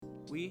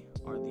We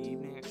are the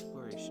Evening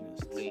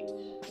Explorationists. Please,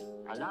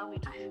 allow me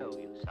to show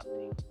you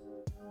something.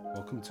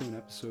 Welcome to an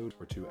episode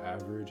where two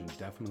average and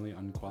definitely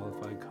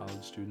unqualified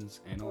college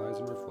students analyze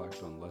and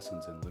reflect on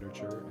lessons in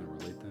literature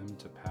and relate them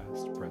to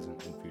past,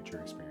 present, and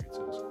future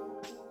experiences.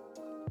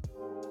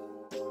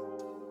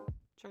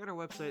 Check out our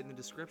website in the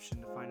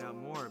description to find out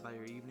more about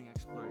your Evening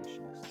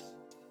Explorationists.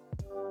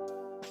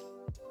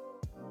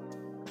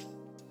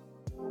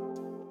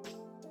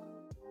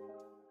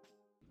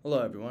 Hello,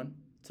 everyone.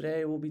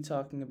 Today we'll be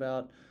talking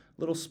about a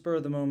little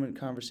spur-of-the-moment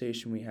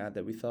conversation we had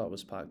that we thought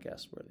was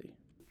podcast-worthy.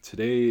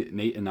 Today,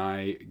 Nate and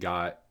I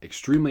got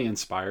extremely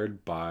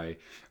inspired by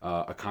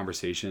a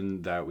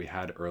conversation that we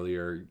had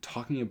earlier,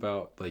 talking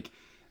about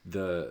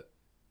the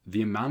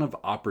amount of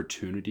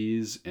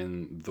opportunities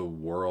in the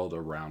world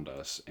around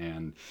us,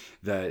 and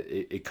that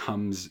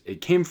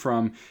it came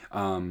from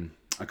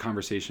a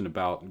conversation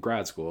about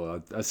grad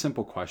school, a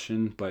simple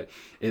question, but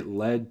it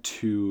led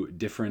to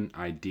different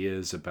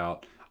ideas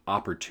about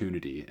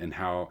opportunity and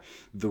how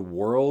the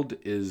world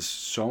is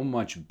so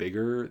much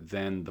bigger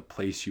than the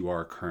place you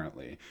are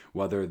currently,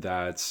 whether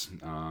that's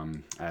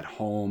at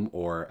home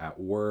or at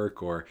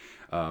work or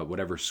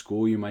whatever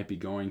school you might be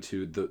going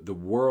to. The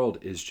world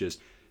is just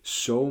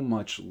so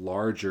much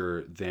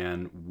larger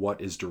than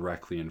what is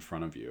directly in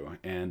front of you.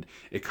 And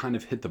it kind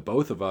of hit the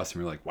both of us,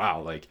 and we're like,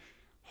 wow,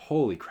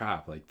 holy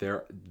crap,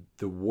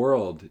 the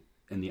world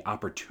and the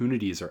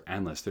opportunities are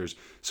endless. There's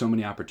so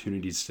many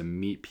opportunities to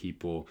meet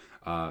people,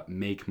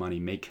 make money,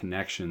 make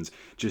connections,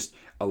 just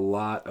a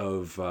lot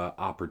of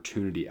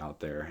opportunity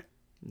out there.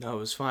 No, it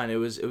was fine. It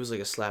was like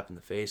a slap in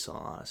the face, in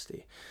all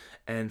honesty.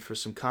 And for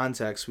some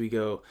context, we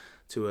go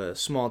to a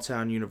small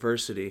town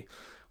university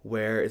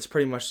where it's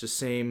pretty much the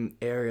same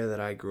area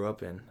that I grew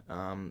up in.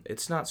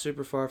 It's not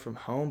super far from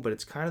home, but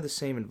it's kind of the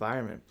same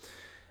environment.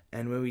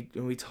 And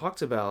when we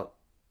talked about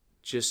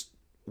just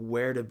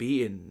where to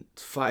be in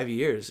 5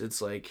 years,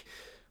 it's like,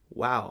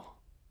 wow,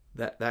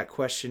 that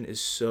question is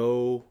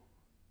so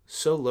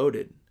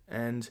loaded.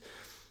 And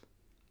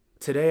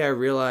today I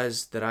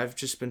realized that I've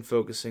just been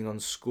focusing on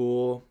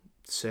school,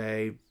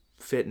 say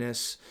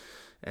fitness,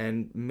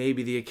 and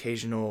maybe the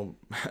occasional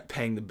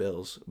paying the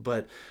bills.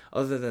 But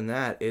other than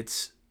that,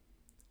 it's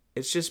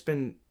just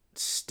been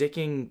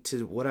sticking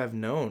to what I've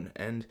known,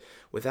 and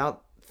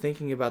without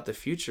thinking about the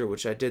future,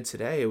 which I did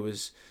today.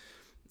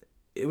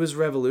 It was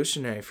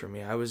revolutionary for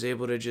me. I was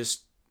able to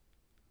just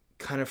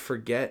kind of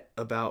forget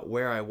about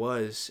where I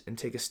was and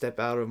take a step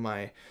out of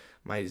my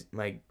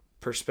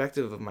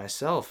perspective of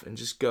myself and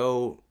just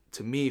go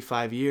to me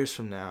 5 years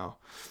from now,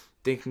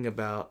 thinking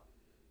about,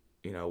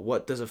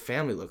 what does a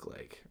family look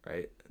like,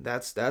 right?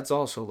 That's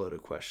also a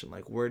loaded question.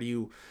 Like, where do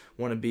you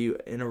want to be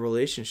in a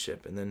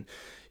relationship? And then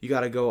you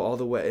got to go all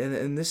the way.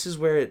 And this is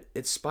where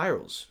it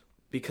spirals,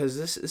 because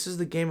this is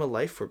the game of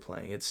life we're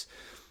playing.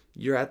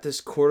 You're at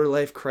this quarter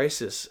life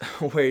crisis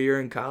where you're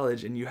in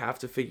college and you have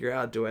to figure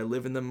out, do I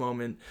live in the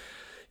moment,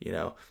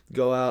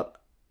 go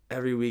out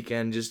every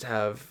weekend, just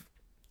have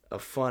a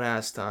fun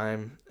ass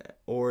time,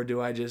 or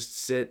do I just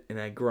sit and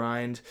I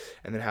grind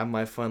and then have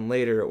my fun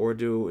later, or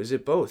is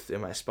it both?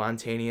 Am I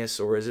spontaneous,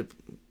 or is it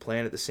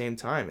playing at the same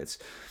time?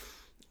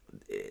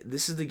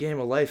 This is the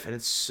game of life, and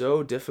it's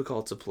so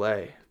difficult to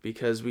play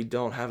because we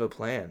don't have a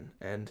plan.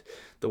 And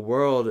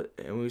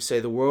we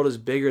say the world is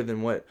bigger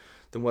than what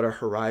our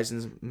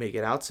horizons make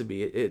it out to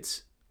be.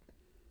 It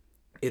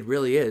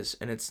really is,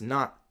 and it's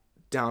not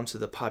down to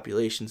the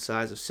population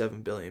size of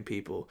 7 billion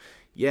people.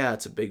 Yeah,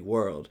 it's a big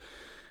world.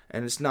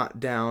 And it's not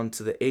down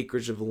to the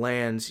acreage of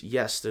land.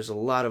 Yes, there's a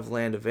lot of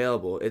land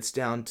available. It's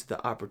down to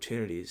the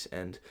opportunities.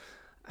 And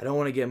I don't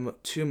want to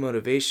get too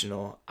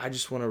motivational. I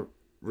just want to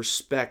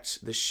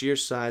respect the sheer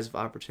size of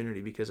opportunity,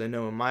 because I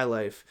know in my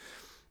life,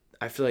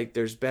 I feel like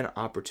there's been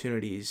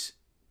opportunities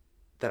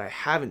that I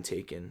haven't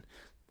taken,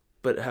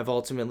 but have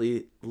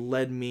ultimately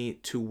led me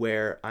to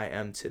where I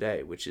am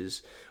today, which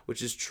is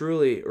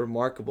truly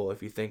remarkable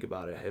if you think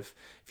about it. If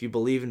you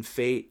believe in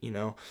fate,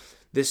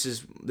 this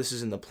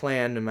is in the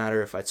plan, no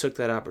matter if I took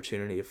that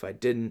opportunity, if I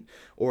didn't,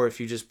 or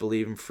if you just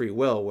believe in free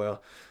will,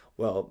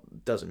 well,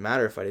 it doesn't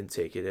matter if I didn't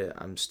take it,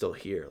 I'm still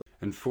here.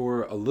 And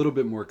for a little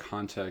bit more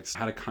context, I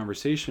had a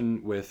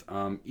conversation with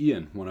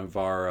Ian, one of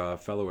our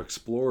fellow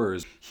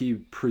explorers. He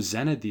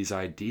presented these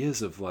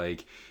ideas of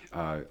like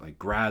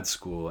grad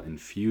school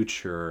and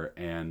future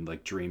and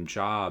like dream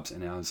jobs,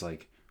 and I was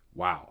like,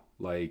 wow,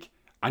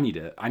 I need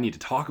to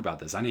talk about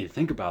this. I need to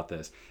think about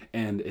this.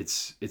 And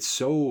it's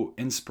so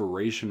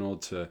inspirational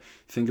to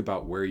think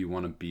about where you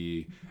want to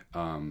be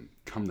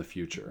come the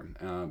future.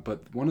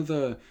 But one of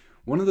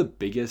the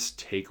biggest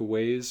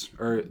takeaways,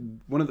 or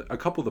a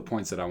couple of the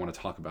points that I want to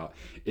talk about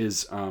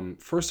is,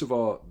 first of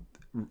all,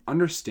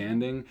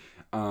 understanding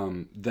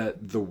that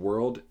the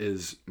world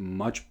is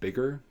much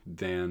bigger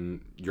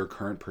than your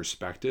current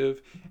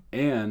perspective.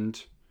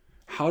 And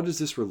how does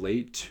this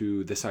relate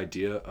to this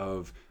idea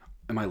of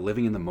am I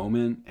living in the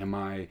moment? Am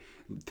I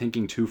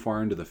thinking too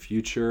far into the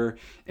future?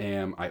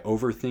 Am I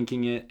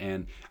overthinking it?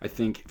 And I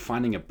think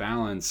finding a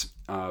balance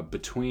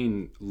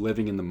between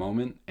living in the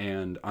moment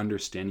and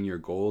understanding your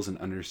goals and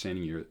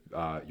understanding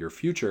your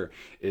future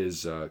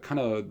is kind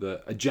of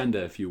the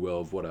agenda, if you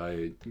will, of what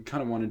I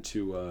kind of wanted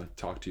to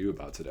talk to you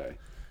about today.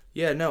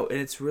 Yeah, no, and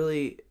it's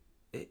really,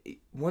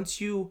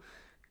 once you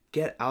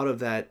get out of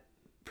that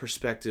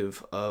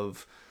perspective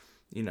of,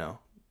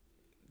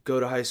 go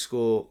to high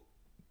school,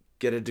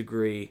 get a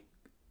degree,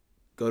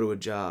 go to a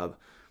job,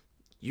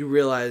 you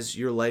realize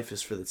your life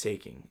is for the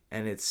taking,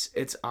 and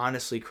it's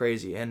honestly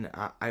crazy. And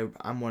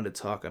I'm one to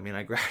talk. I mean,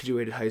 I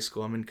graduated high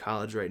school. I'm in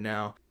college right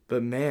now,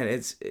 but man,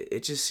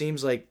 it just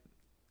seems like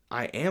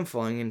I am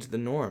falling into the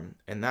norm,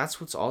 and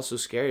that's what's also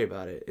scary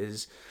about it.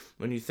 Is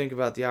when you think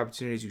about the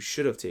opportunities you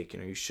should have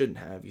taken or you shouldn't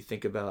have, you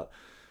think about,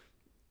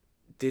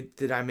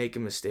 did I make a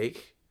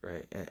mistake,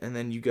 right? And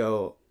then you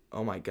go,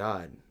 oh my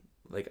God,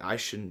 like I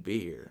shouldn't be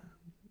here.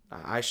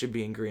 I should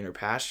be in greener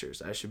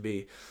pastures. I should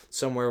be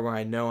somewhere where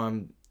I know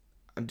I'm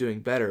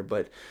doing better.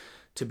 But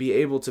to be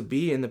able to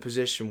be in the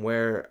position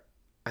where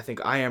I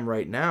think I am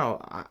right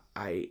now,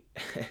 I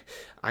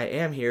I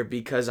am here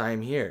because I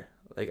am here.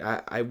 Like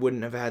I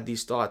wouldn't have had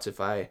these thoughts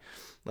if I,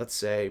 let's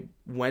say,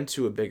 went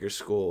to a bigger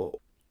school.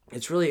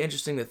 It's really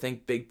interesting to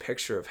think big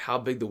picture of how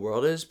big the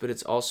world is, but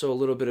it's also a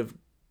little bit of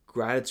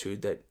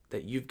gratitude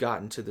that you've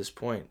gotten to this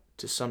point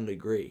to some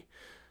degree.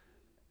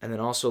 And then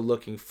also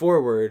looking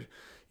forward,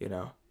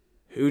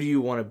 who do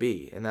you want to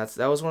be? And that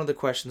was one of the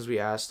questions we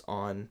asked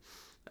on,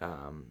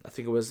 I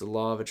think it was the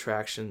Law of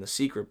Attraction. The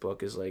Secret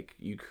book is like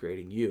you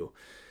creating you.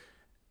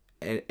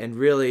 And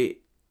really,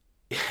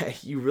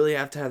 you really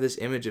have to have this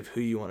image of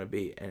who you want to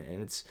be.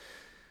 And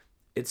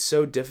it's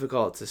so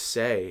difficult to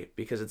say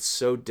because it's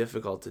so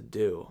difficult to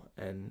do.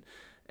 And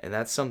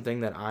that's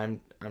something that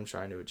I'm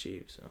trying to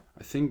achieve. So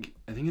I think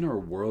in our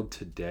world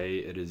today,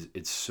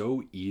 it's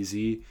so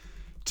easy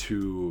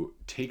to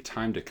take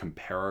time to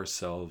compare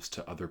ourselves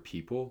to other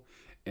people.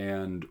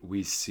 And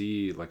we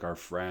see like our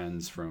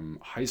friends from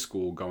high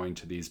school going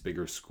to these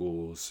bigger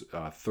schools,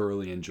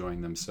 thoroughly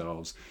enjoying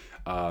themselves,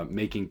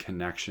 making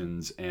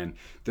connections, and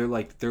they're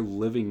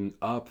living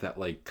up that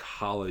like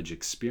college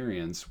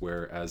experience.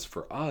 Whereas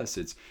for us,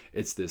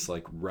 it's this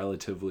like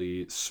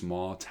relatively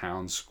small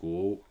town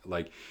school,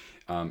 like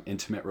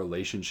intimate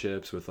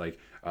relationships with like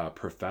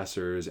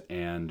professors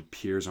and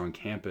peers on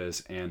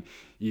campus, and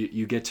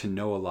you get to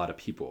know a lot of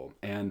people.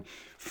 And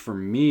for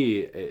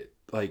me,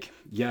 like,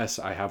 yes,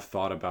 I have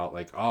thought about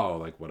like, oh,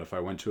 like what if I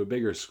went to a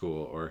bigger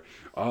school, or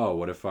oh,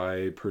 what if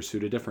I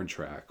pursued a different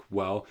track?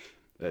 Well,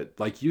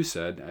 like you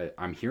said,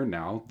 I'm here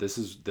now. This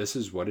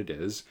is what it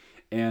is.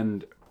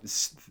 And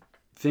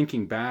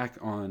thinking back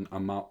on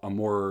a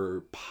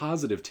more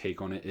positive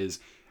take on it is,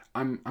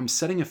 I'm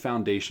setting a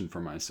foundation for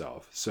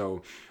myself.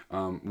 So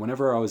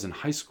whenever I was in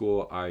high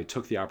school, I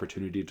took the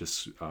opportunity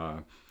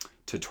to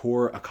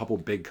tour a couple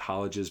big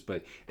colleges,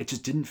 but it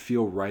just didn't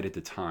feel right at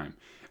the time.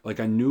 Like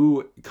I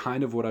knew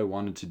kind of what I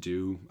wanted to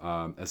do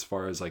as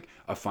far as like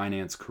a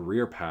finance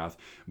career path,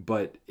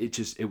 but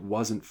it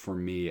wasn't for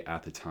me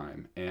at the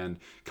time. And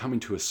coming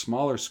to a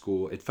smaller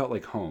school, it felt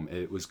like home.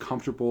 It was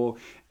comfortable,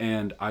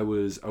 and I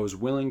was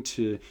willing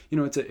to,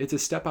 it's a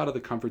step out of the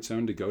comfort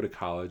zone to go to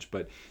college,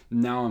 but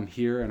now I'm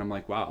here and I'm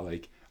like, wow,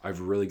 like I've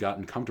really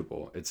gotten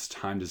comfortable. It's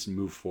time to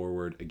move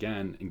forward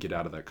again and get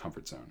out of that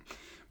comfort zone.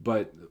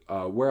 But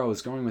where I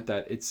was going with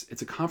that,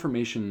 it's a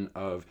confirmation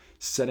of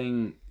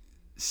setting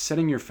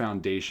your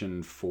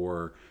foundation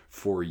for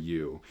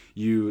you.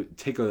 You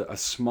take a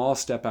small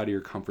step out of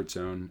your comfort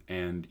zone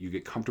and you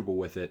get comfortable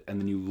with it, and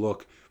then you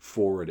look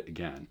forward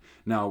again.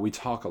 Now, we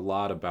talk a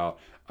lot about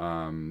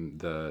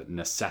the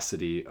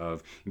necessity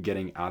of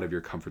getting out of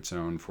your comfort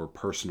zone for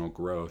personal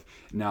growth.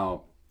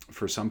 Now,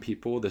 for some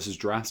people, this is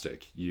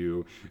drastic.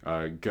 You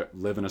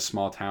live in a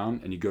small town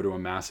and you go to a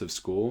massive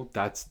school.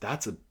 That's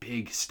a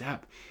big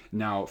step.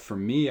 Now, for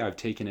me, I've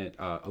taken it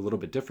a little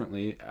bit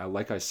differently.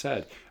 Like I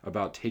said,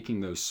 about taking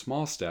those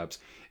small steps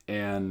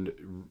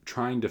and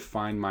trying to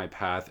find my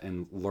path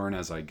and learn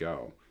as I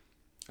go.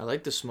 I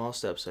like the small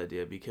steps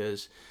idea,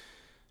 because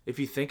if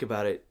you think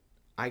about it,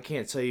 I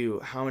can't tell you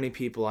how many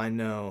people I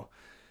know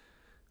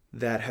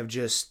that have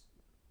just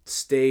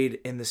stayed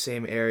in the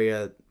same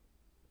area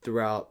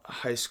throughout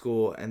high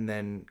school and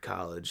then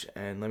college.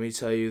 And let me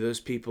tell you, those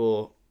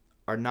people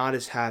are not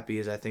as happy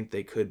as I think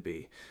they could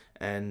be.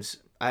 And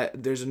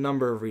there's a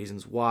number of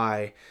reasons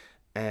why,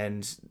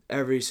 and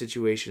every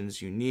situation's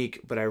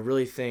unique, but I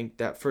really think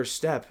that first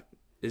step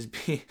is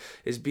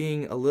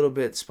being a little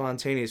bit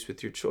spontaneous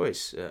with your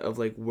choice of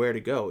like where to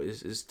go,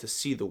 is to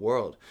see the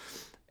world.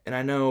 And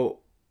I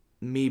know,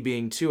 me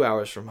being 2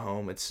 hours from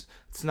home, it's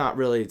not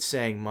really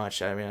saying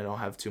much. I mean, I don't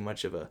have too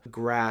much of a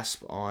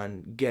grasp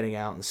on getting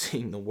out and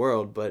seeing the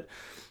world, but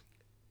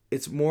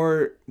it's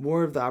more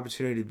of the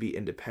opportunity to be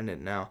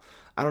independent. Now,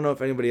 I don't know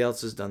if anybody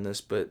else has done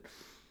this, but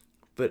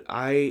But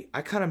I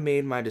kind of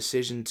made my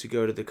decision to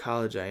go to the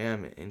college I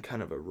am in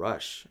kind of a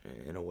rush,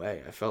 in a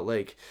way. I felt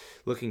like,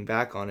 looking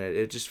back on it,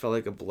 it just felt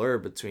like a blur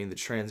between the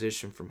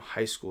transition from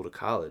high school to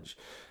college.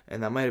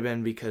 And that might have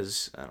been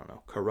because, I don't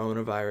know,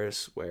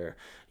 coronavirus, where,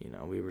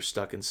 we were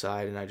stuck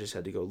inside and I just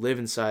had to go live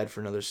inside for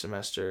another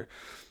semester.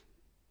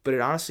 But it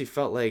honestly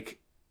felt like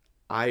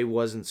I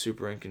wasn't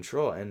super in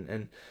control.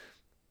 And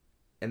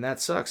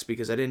that sucks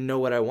because I didn't know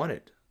what I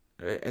wanted.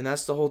 Right? And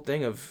that's the whole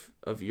thing of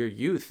your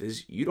youth,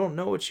 is you don't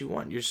know what you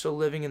want. You're still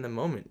living in the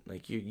moment.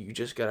 Like you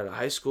just got out of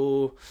high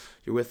school,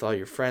 you're with all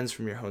your friends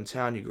from your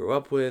hometown you grew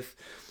up with,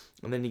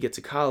 and then you get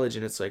to college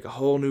and it's like a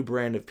whole new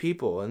brand of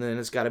people, and then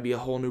it's got to be a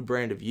whole new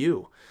brand of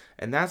you.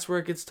 And that's where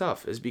it gets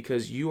tough, is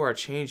because you are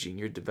changing,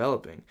 you're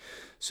developing.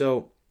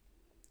 So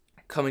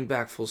coming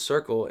back full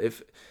circle,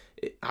 if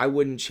I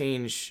wouldn't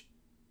change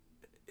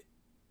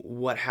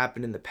what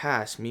happened in the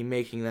past, me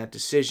making that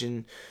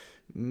decision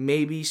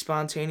maybe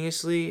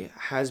spontaneously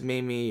has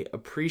made me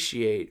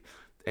appreciate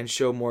and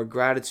show more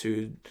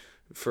gratitude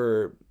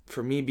for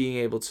me being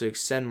able to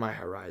extend my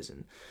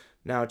horizon.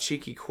 Now, a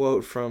cheeky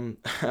quote from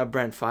a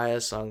Brent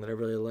Faiyaz song that I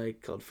really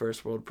like called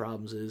First World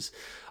Problems is,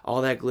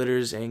 "All that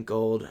glitters ain't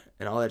gold,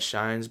 and all that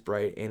shines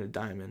bright ain't a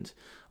diamond.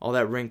 All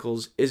that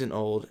wrinkles isn't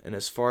old, and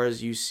as far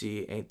as you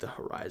see ain't the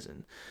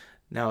horizon."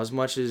 Now, as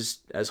much as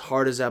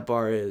hard as that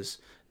bar is,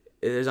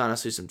 it is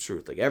honestly some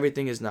truth. Like,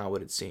 everything is not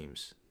what it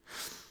seems.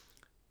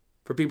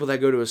 For people that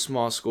go to a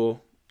small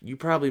school, you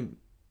probably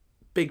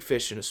big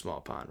fish in a small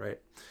pond, right?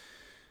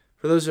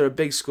 For those that are a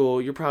big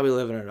school, you're probably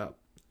living it up,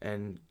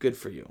 and good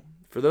for you.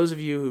 For those of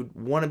you who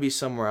want to be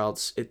somewhere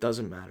else, it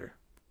doesn't matter.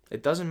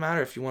 It doesn't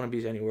matter if you want to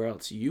be anywhere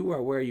else. You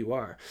are where you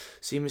are.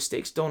 See,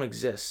 mistakes don't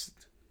exist.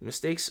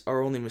 Mistakes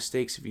are only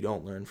mistakes if you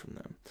don't learn from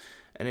them.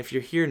 And if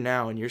you're here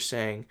now and you're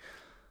saying,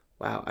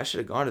 wow, I should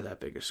have gone to that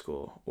bigger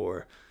school,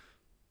 or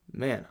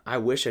man, I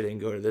wish I didn't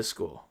go to this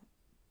school,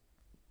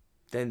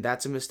 then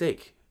that's a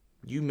mistake.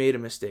 You made a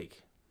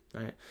mistake,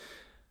 right?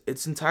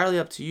 It's entirely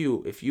up to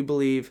you if you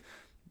believe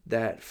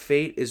that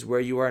fate is where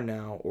you are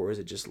now, or is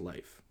it just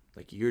life?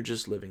 Like, you're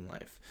just living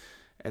life.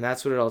 And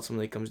that's what it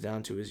ultimately comes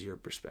down to, is your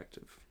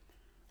perspective.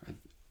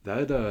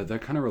 That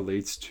kind of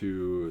relates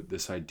to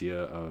this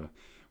idea of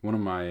one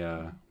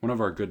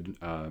of our good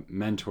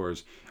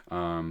mentors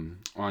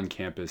on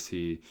campus.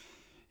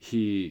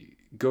 He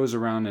goes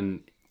around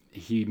and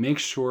he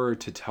makes sure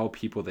to tell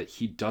people that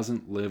he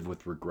doesn't live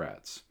with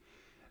regrets.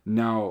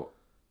 Now,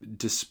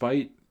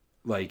 despite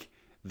like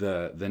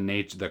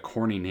the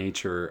corny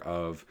nature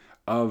of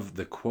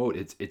the quote,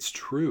 it's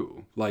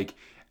true. Like,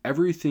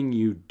 everything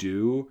you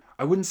do,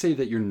 I wouldn't say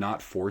that you're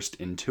not forced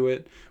into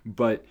it,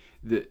 but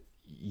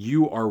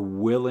you are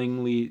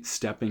willingly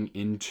stepping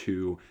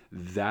into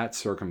that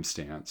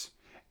circumstance,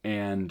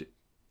 and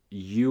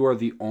you are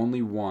the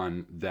only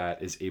one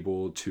that is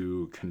able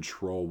to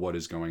control what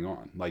is going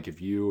on. Like,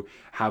 if you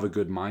have a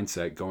good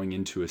mindset going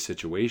into a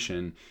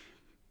situation,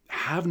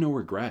 have no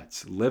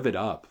regrets, live it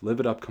up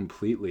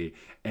completely.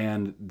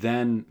 And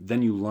then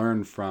you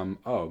learn from,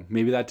 oh,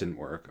 maybe that didn't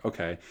work.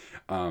 Okay.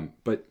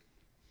 But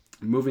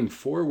moving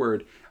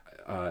forward,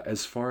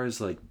 as far as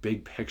like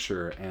big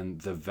picture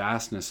and the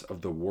vastness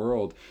of the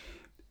world,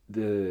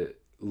 the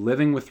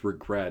living with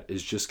regret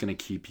is just going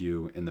to keep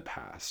you in the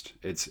past.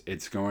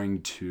 It's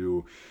going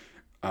to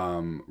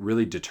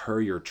really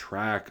deter your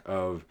track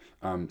of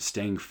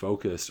staying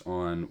focused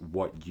on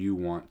what you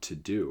want to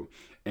do.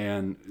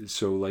 And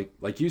so,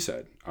 like you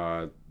said,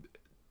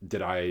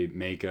 did I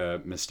make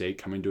a mistake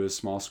coming to a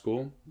small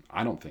school?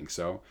 I don't think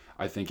so.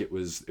 I think it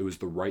was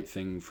the right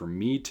thing for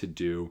me to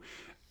do.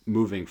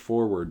 Moving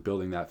forward,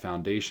 building that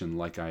foundation,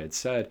 like I had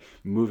said,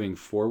 moving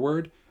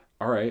forward,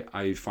 all right,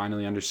 I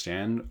finally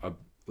understand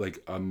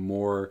a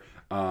more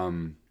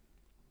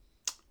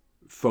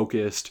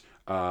focused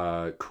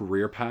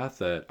career path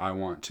that I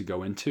want to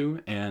go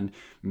into, and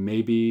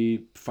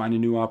maybe find a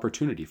new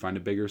opportunity, find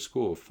a bigger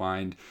school,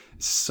 find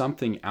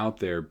something out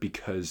there,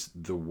 because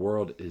the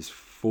world is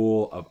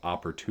full of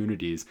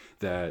opportunities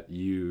that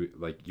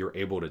you're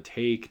able to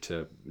take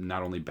to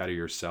not only better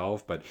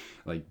yourself, but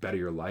like better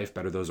your life,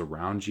 better those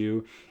around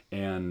you,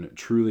 and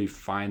truly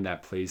find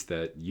that place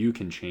that you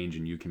can change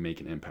and you can make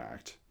an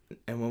impact.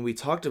 And when we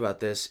talked about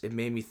this, it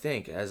made me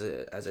think, as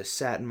I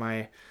sat in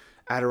my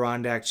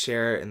Adirondack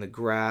chair in the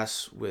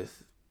grass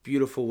with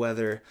beautiful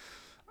weather,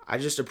 I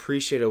just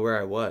appreciated where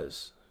I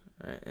was,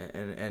 right?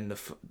 And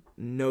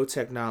no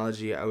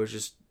technology. I was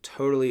just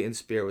totally in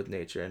spirit with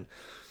nature. And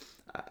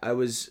I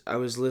was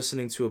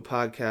listening to a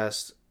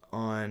podcast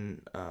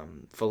on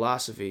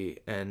philosophy,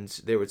 and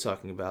they were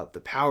talking about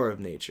the power of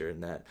nature,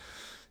 and that,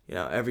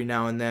 every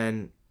now and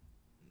then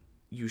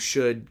you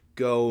should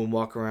go and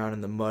walk around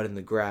in the mud and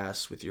the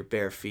grass with your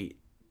bare feet,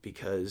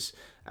 because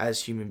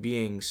as human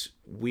beings,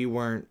 we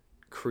weren't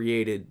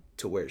created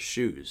to wear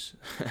shoes.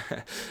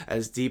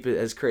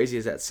 as crazy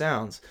as that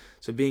sounds.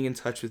 So being in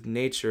touch with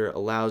nature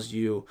allows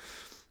you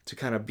to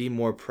kind of be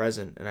more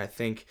present. And I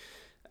think,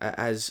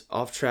 as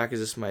off track as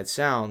this might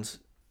sound,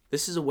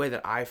 this is a way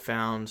that I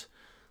found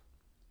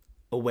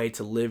a way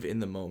to live in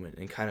the moment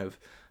and kind of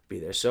be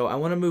there. So I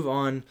want to move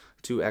on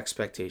to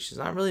expectations.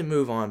 Not really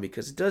move on,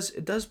 because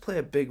it does play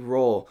a big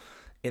role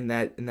in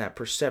that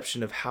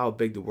perception of how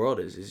big the world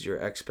is your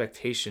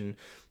expectation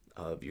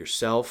of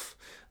yourself,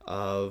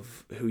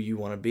 of who you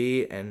want to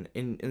be, and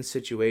in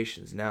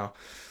situations. Now,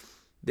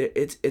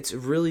 it's a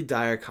really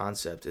dire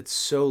concept. It's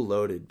so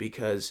loaded,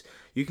 because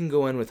you can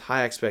go in with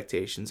high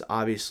expectations,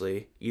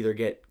 obviously, either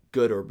get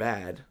good or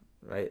bad,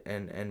 right?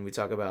 And we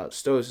talk about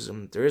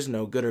stoicism, there is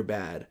no good or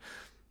bad.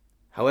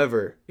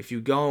 However, if you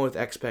go in with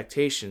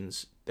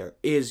expectations, there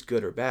is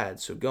good or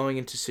bad. So going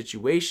into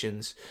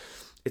situations,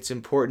 it's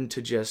important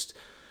to just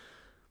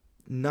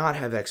not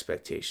have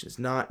expectations,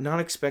 not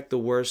expect the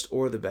worst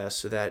or the best,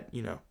 so that,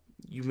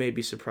 you may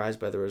be surprised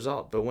by the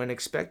result. But when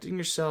expecting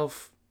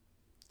yourself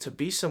to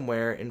be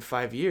somewhere in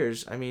 5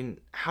 years, I mean,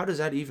 how does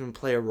that even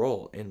play a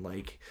role in,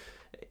 like,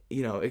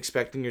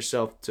 expecting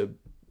yourself to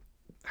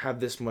have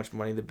this much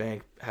money in the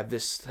bank, have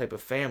this type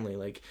of family?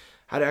 Like,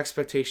 how do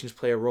expectations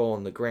play a role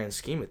in the grand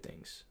scheme of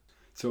things?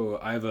 So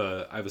I have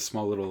a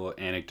small little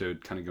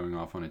anecdote, kind of going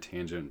off on a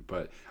tangent,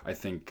 but I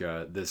think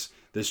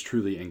this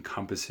truly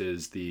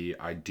encompasses the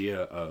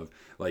idea of,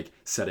 like,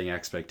 setting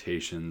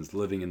expectations,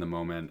 living in the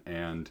moment,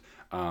 and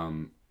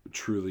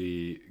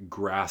truly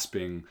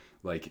grasping,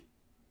 like,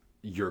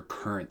 your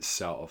current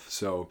self.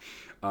 So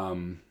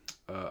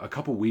a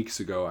couple weeks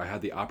ago, I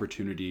had the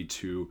opportunity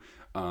to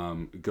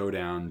go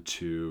down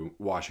to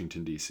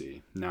Washington,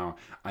 D.C. Now,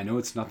 I know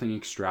it's nothing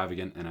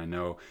extravagant, and I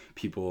know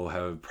people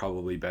have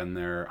probably been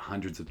there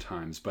hundreds of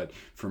times, but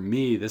for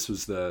me, this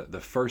was the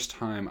first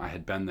time I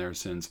had been there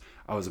since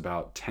I was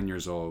about 10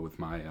 years old with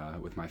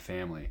my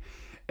family.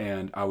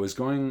 And I was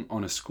going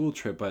on a school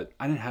trip, but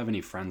I didn't have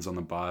any friends on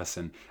the bus,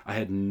 and I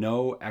had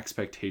no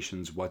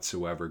expectations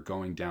whatsoever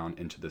going down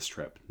into this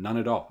trip. None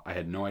at all. I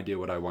had no idea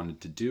what I wanted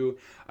to do.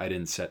 I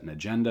didn't set an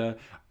agenda.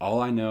 All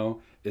I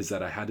know is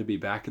that I had to be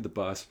back at the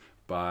bus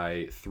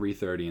by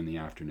 3:30 in the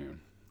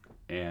afternoon.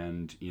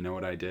 And you know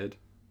what I did?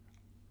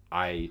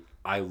 I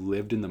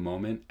lived in the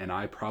moment, and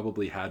I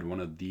probably had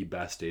one of the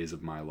best days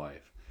of my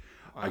life.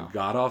 Wow. I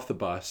got off the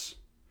bus,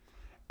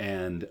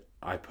 and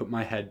I put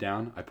my head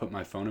down, I put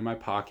my phone in my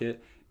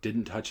pocket,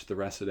 didn't touch it the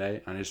rest of the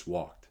day, and I just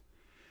walked.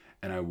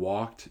 And I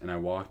walked and I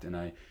walked, and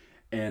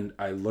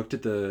I looked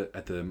at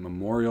the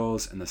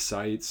memorials and the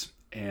sites,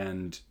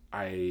 and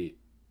I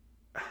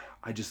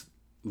just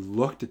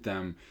looked at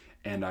them,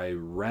 and I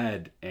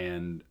read,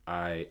 and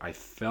I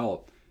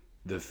felt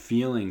the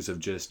feelings of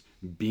just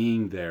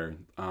being there.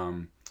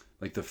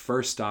 Like, the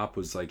first stop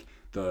was, like,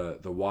 the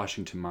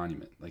Washington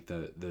Monument, like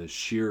the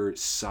sheer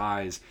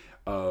size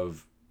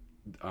of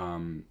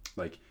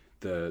like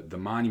the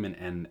monument,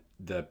 and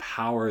the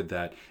power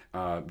that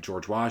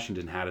George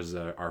Washington had as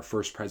our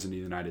first president of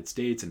the United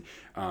States,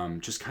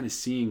 and just kind of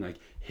seeing, like,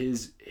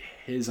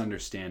 his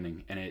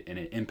understanding, and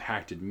it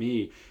impacted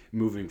me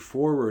moving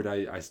forward.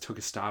 I took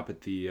a stop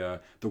at the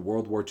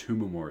World War II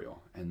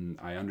Memorial, and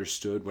I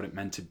understood what it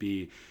meant to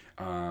be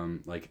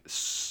like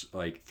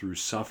through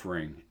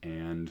suffering,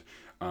 and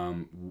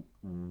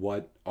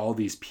what all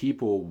these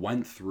people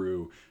went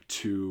through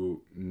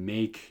to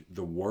make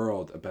the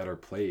world a better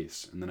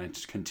place. And then I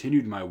just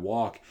continued my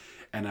walk,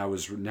 and I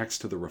was next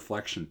to the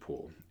reflection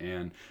pool,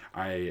 and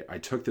I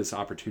took this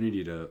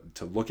opportunity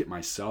to look at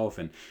myself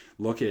and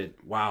look at,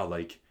 wow,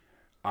 like,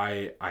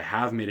 I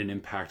have made an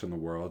impact on the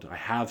world. I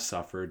have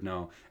suffered.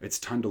 No, it's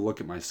time to look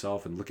at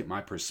myself and look at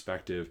my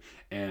perspective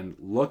and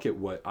look at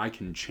what I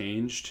can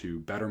change to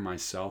better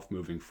myself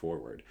moving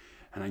forward.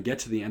 And I get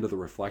to the end of the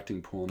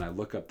reflecting pool, and I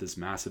look up this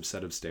massive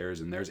set of stairs,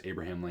 and there's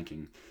Abraham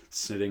Lincoln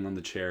sitting on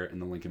the chair in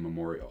the Lincoln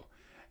Memorial.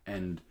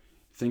 And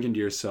thinking to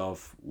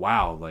yourself,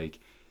 wow,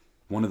 like,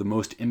 one of the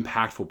most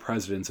impactful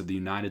presidents of the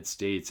United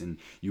States, and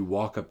you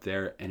walk up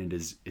there, and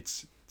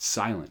it's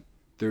silent.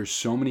 There's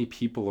so many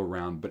people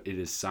around, but it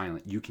is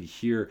silent. You can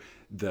hear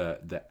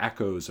the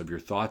echoes of your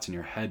thoughts in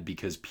your head,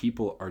 because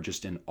people are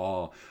just in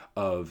awe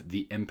of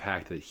the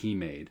impact that he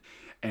made.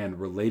 And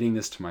relating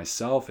this to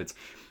myself, it's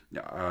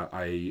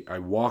I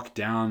walk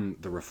down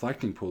the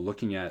reflecting pool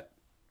looking at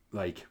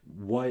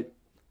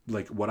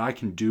what I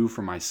can do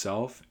for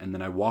myself, and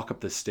then I walk up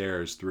the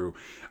stairs through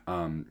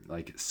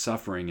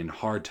suffering and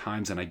hard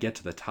times, and I get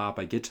to the top,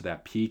 I get to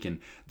that peak, and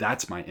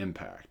that's my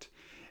impact.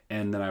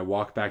 And then I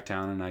walk back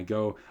down, and I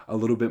go a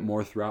little bit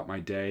more throughout my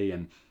day,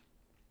 and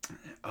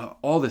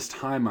all this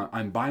time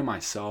I'm by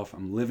myself,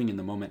 I'm living in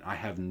the moment, I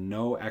have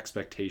no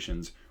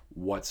expectations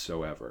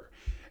whatsoever.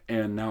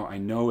 And now I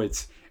know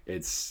it's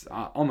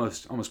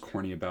almost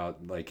corny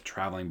about, like,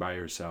 traveling by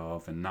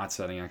yourself and not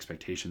setting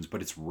expectations,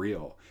 but it's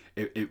real.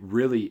 It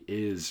really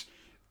is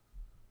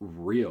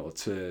real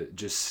to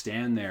just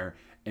stand there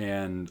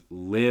and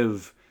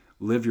live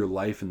your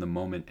life in the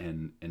moment,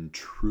 and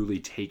truly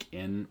take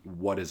in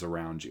what is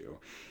around you.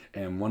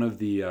 And one of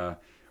the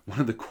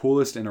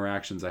coolest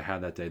interactions I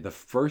had that day, the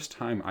first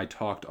time I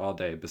talked all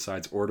day,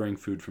 besides ordering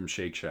food from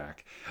Shake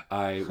Shack,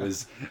 I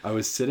was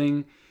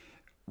sitting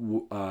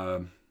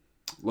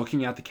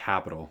looking at the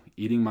Capitol,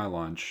 eating my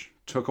lunch,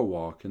 took a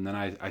walk, and then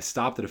I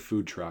stopped at a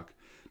food truck,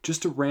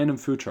 just a random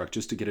food truck,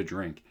 just to get a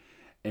drink.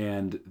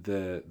 and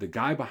the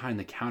guy behind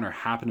the counter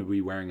happened to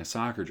be wearing a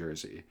soccer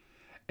jersey.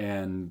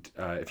 And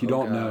if you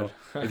don't know,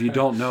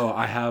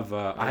 I have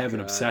an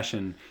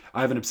obsession.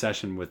 I have an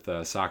obsession with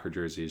soccer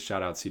jerseys.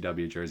 Shout out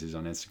CW jerseys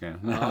on Instagram.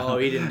 Oh,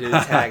 he didn't do the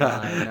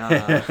tagline.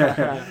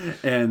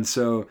 Nah. And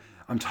so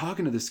I'm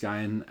talking to this guy,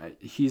 and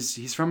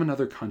he's from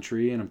another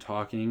country, and I'm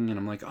talking, and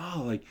I'm like,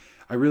 oh, like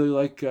I really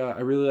like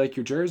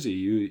your jersey.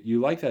 You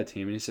like that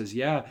team? And he says,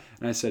 yeah.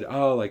 And I said,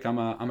 oh, like I'm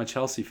a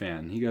Chelsea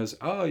fan. He goes,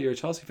 oh, you're a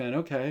Chelsea fan,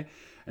 okay.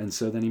 And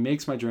so then he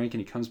makes my drink,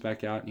 and he comes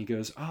back out, and he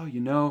goes, oh, you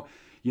know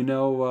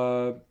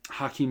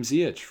Hakim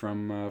Ziyech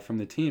from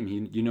the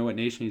team. You know what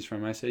nation he's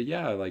from? I say,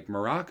 yeah, like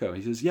Morocco.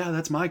 He says, yeah,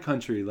 that's my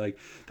country. Like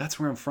that's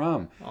where I'm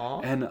from.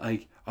 Aww. And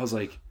like I was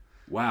like,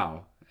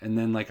 wow. And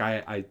then like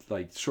I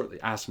like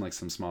shortly asked him like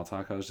some small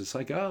talk. I was just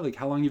like, oh, like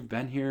how long you've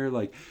been here?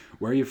 Like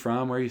where are you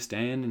from? Where are you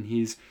staying?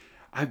 And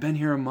I've been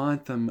here a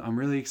month. I'm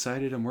really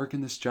excited. I'm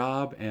working this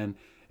job, and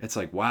it's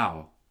like,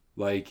 wow.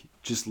 Like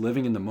just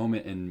living in the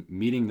moment and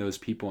meeting those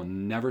people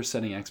and never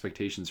setting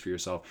expectations for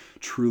yourself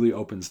truly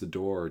opens the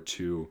door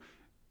to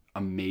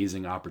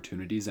amazing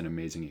opportunities and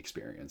amazing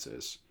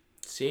experiences.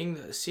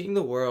 Seeing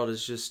the world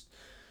is just,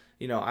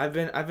 I've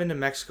been to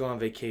Mexico on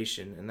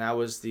vacation, and that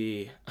was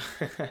the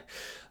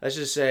let's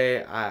just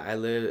say I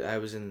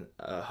was in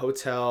a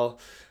hotel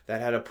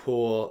that had a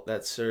pool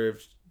that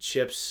served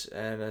chips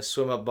and a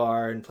swim up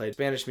bar and played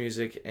Spanish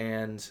music,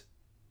 and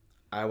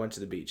I went to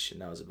the beach,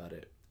 and that was about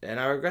it. And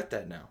I regret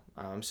that now.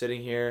 I'm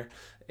sitting here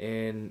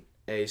in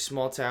a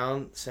small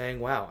town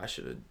saying, wow, I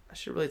should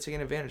have really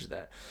taken advantage of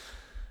that.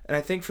 And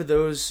I think for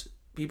those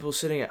people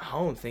sitting at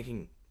home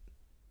thinking,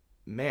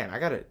 man, I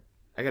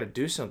gotta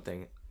do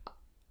something.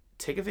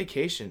 Take a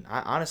vacation.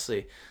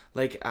 Honestly,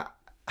 like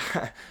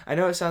I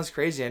know it sounds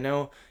crazy. I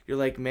know you're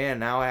like, man,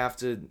 now I have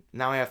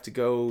to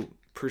go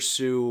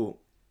pursue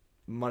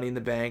money in the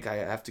bank. I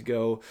have to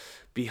go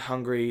be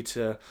hungry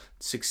to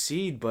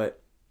succeed.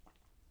 But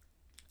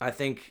I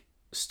think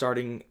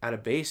starting at a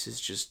base is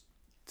just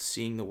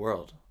seeing the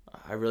world.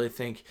 I really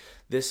think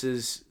this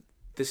is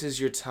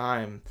your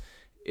time.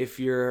 If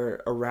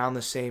you're around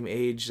the same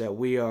age that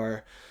we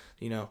are,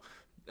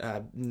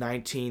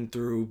 19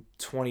 through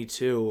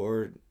 22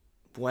 or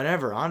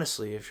whenever,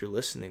 honestly, if you're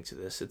listening to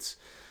this,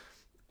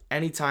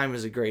 any time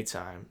is a great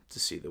time to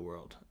see the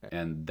world.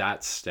 And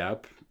that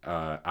step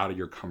out of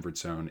your comfort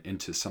zone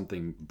into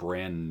something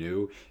brand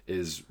new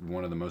is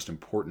one of the most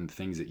important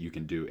things that you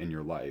can do in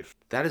your life.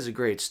 That is a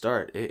great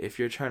start. If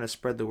you're trying to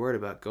spread the word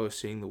about go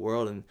seeing the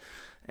world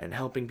and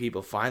helping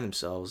people find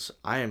themselves,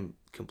 I am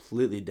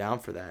completely down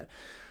for that.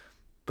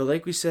 But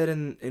like we said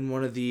in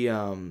one of the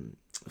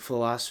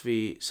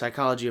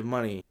psychology of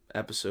money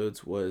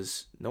episodes,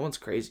 was no one's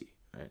crazy,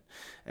 right?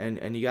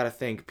 And you got to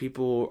think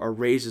people are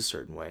raised a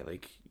certain way.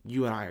 Like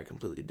you and I are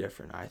completely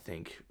different, I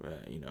think,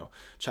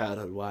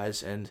 childhood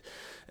wise, and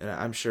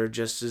I'm sure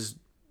just as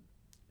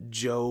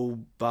Joe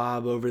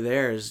Bob over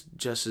there is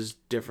just as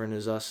different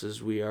as us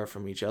as we are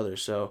from each other.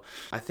 So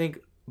I think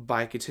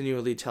by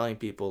continually telling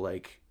people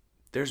like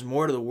there's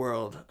more to the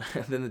world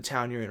than the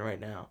town you're in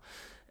right now.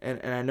 And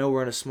I know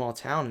we're in a small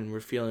town and we're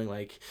feeling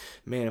like,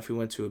 man, if we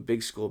went to a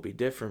big school it'd be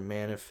different,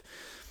 man.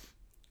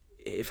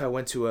 If I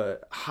went to a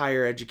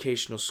higher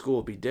educational school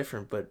it'd be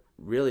different, but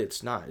really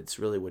it's not. It's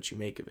really what you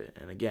make of it.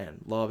 And again,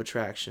 law of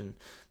attraction,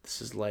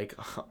 this is like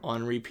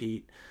on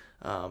repeat.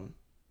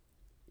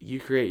 You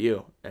create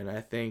you, and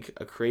I think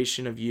a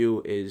creation of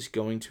you is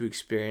going to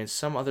experience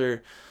some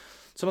other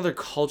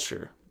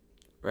culture,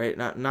 right?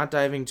 Not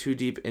diving too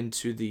deep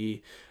into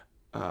the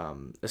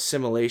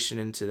assimilation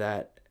into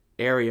that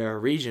area or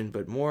region,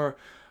 but more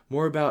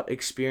about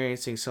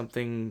experiencing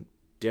something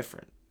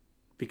different,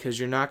 because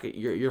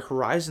your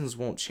horizons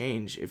won't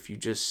change if you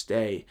just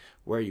stay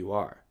where you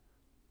are.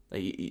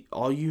 Like,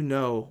 all you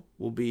know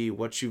will be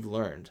what you've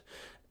learned,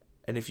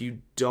 and if you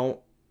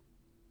don't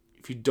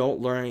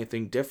learn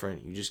anything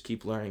different, you just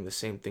keep learning the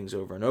same things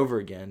over and over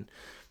again,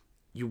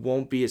 you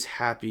won't be as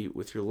happy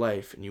with your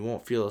life and you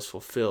won't feel as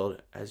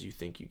fulfilled as you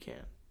think you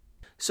can.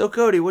 So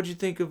Cody, what'd you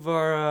think of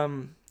our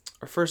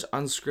first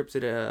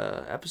unscripted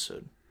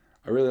episode?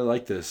 I really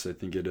like this. I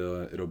think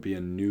it'll be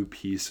a new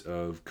piece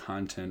of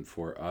content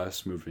for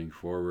us moving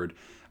forward.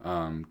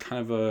 Kind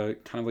of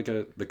like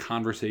the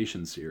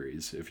conversation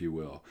series, if you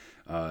will.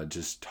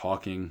 Just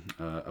talking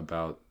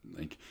about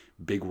like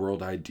big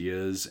world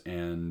ideas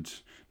and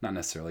not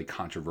necessarily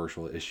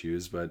controversial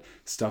issues, but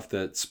stuff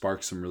that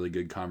sparks some really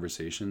good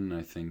conversation.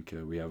 I think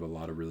we have a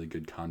lot of really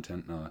good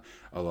content,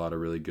 a lot of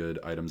really good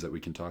items that we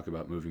can talk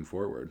about moving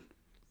forward.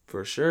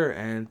 For sure,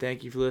 and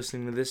thank you for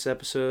listening to this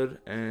episode,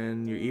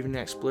 and your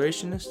evening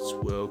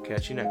explorationists. We'll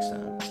catch you next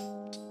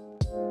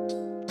time.